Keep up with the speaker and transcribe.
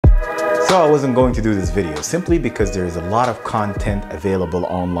thought I wasn't going to do this video simply because there is a lot of content available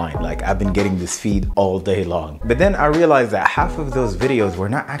online. Like, I've been getting this feed all day long. But then I realized that half of those videos were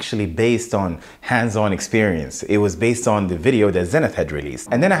not actually based on hands-on experience. It was based on the video that Zenith had released.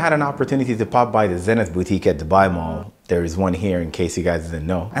 And then I had an opportunity to pop by the Zenith boutique at Dubai Mall. There is one here in case you guys didn't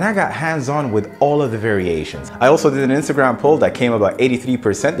know. And I got hands-on with all of the variations. I also did an Instagram poll that came about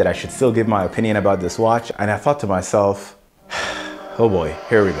 83% that I should still give my opinion about this watch. And I thought to myself, oh boy,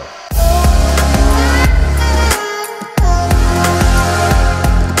 here we go.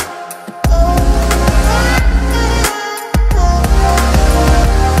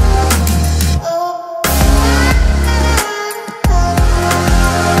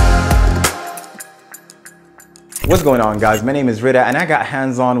 What's going on, guys? My name is Ridah and I got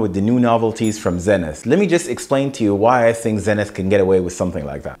hands-on with the new novelties from Zenith. Let me just explain to you why I think Zenith can get away with something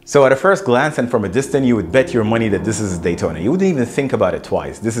like that. So at a first glance and from a distance, you would bet your money that this is a Daytona. You wouldn't even think about it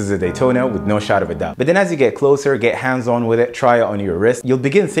twice. This is a Daytona with no shadow of a doubt. But then as you get closer, get hands-on with it, try it on your wrist, you'll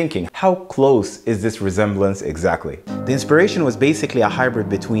begin thinking, how close is this resemblance exactly? The inspiration was basically a hybrid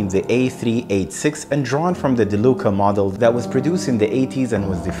between the A386 and drawn from the DeLuca model that was produced in the 80s and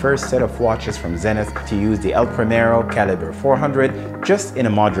was the first set of watches from Zenith to use the Primero caliber 400 just in a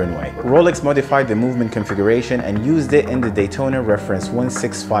modern way. Rolex modified the movement configuration and used it in the Daytona reference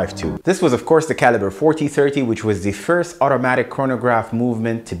 1652. This was of course the caliber 4030, which was the first automatic chronograph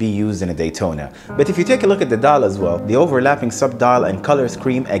movement to be used in a Daytona. But if you take a look at the dial as well, the overlapping sub-dial and color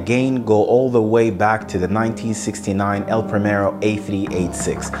scheme again go all the way back to the 1969 El Primero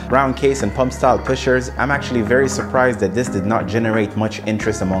A386. Round case and pump style pushers. I'm actually very surprised that this did not generate much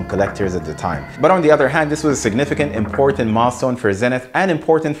interest among collectors at the time. But on the other hand, this was a significant, important milestone for Zenith and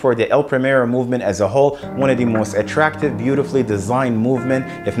important for the El Primero movement as a whole, one of the most attractive, beautifully designed movement,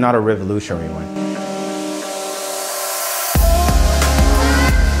 if not a revolutionary one.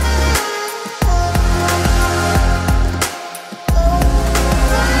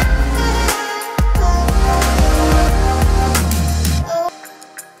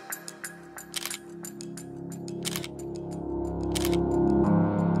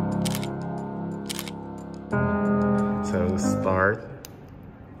 So start,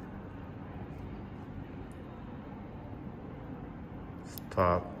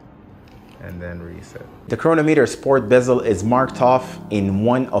 stop, and then reset. The chronometer sport bezel is marked off in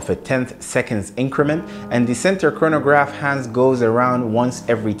 1/10 seconds increment, and the center chronograph hands goes around once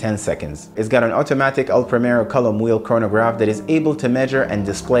every 10 seconds. It's got an automatic El Primero column wheel chronograph that is able to measure and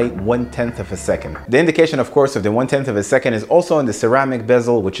display 1/10 of a second. The indication, of course, of the 1/10 of a second is also on the ceramic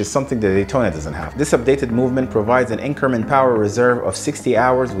bezel, which is something the Daytona doesn't have. This updated movement provides an increment power reserve of 60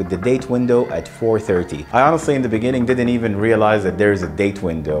 hours with the date window at 4:30. I honestly in the beginning didn't even realize that there is a date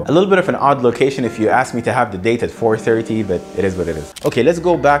window. A little bit of an odd location if you ask me to have the date at 4:30, but it is what it is. Okay, let's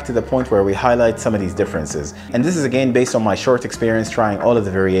go back to the point where we highlight some of these differences. And this is again based on my short experience trying all of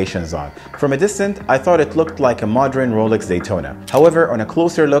the variations on. From a distance, I thought it looked like a modern Rolex Daytona. However, on a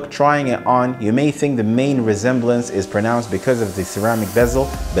closer look, trying it on, you may think the main resemblance is pronounced because of the ceramic bezel,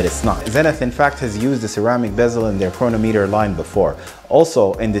 but it's not. Zenith in fact has used the ceramic bezel in their chronometer line before. Also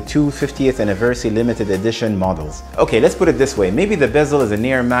in the two 50th anniversary limited edition models. Okay, let's put it this way. Maybe the bezel is a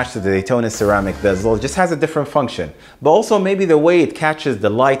near match to the Daytona ceramic bezel, it just has a different function. But also maybe the way it catches the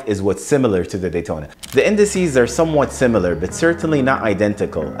light is what's similar to the Daytona. The indices are somewhat similar, but certainly not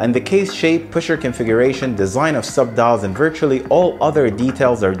identical. And the case shape, pusher configuration, design of sub-dials, and virtually all other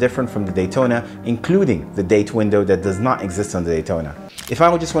details are different from the Daytona, including the date window that does not exist on the Daytona. If I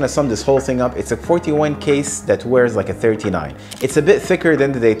would just want to sum this whole thing up, it's a 41 case that wears like a 39. It's a bit thicker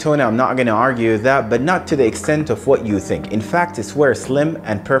than the Daytona, I'm not going to argue that, but not to the extent of what you think. In fact, it's wears slim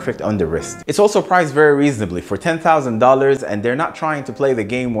and perfect on the wrist. It's also priced very reasonably for $10,000, and they're not trying to play the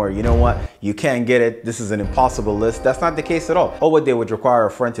game where, you know what, you can't get it, this is an impossible list. That's not the case at all. All what they would require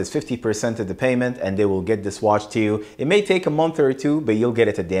upfront is 50% of the payment and they will get this watch to you. It may take a month or two, but you'll get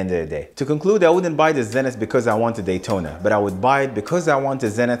it at the end of the day. To conclude, I wouldn't buy the Zenith because I want a Daytona, but I would buy it because I want a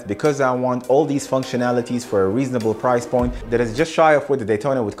Zenith, because I want all these functionalities for a reasonable price point that is just shy of what the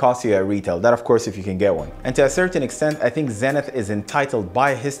Daytona would cost you at retail. That of course if you can get one. And to a certain extent, I think Zenith is entitled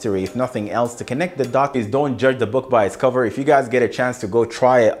by history, if nothing else, to connect the dots. Please don't judge the book by its cover. If you guys get a chance to go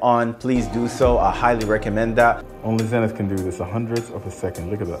try it on, please do so. I highly recommend that. Only Zenith can do this, 100th of a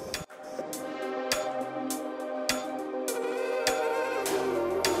second. Look at that.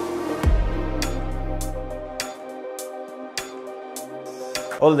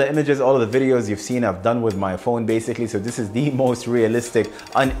 All of the images, all of the videos you've seen I've done with my phone basically, so this is the most realistic,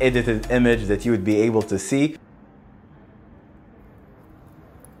 unedited image that you would be able to see.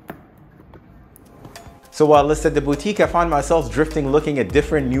 So while listed at the boutique, I found myself drifting looking at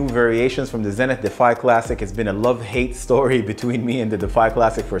different new variations from the Zenith Defy Classic. It's been a love-hate story between me and the Defy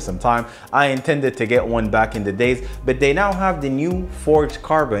Classic for some time. I intended to get one back in the days, but they now have the new forged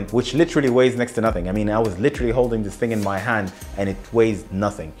carbon, which literally weighs next to nothing. I mean, I was literally holding this thing in my hand and it weighs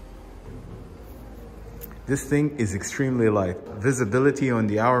nothing. This thing is extremely light. Visibility on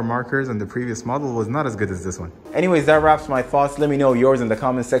the hour markers on the previous model was not as good as this one. Anyways, that wraps my thoughts. Let me know yours in the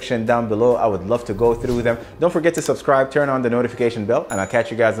comment section down below. I would love to go through them. Don't forget to subscribe, turn on the notification bell, and I'll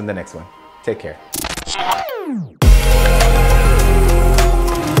catch you guys in the next one. Take care.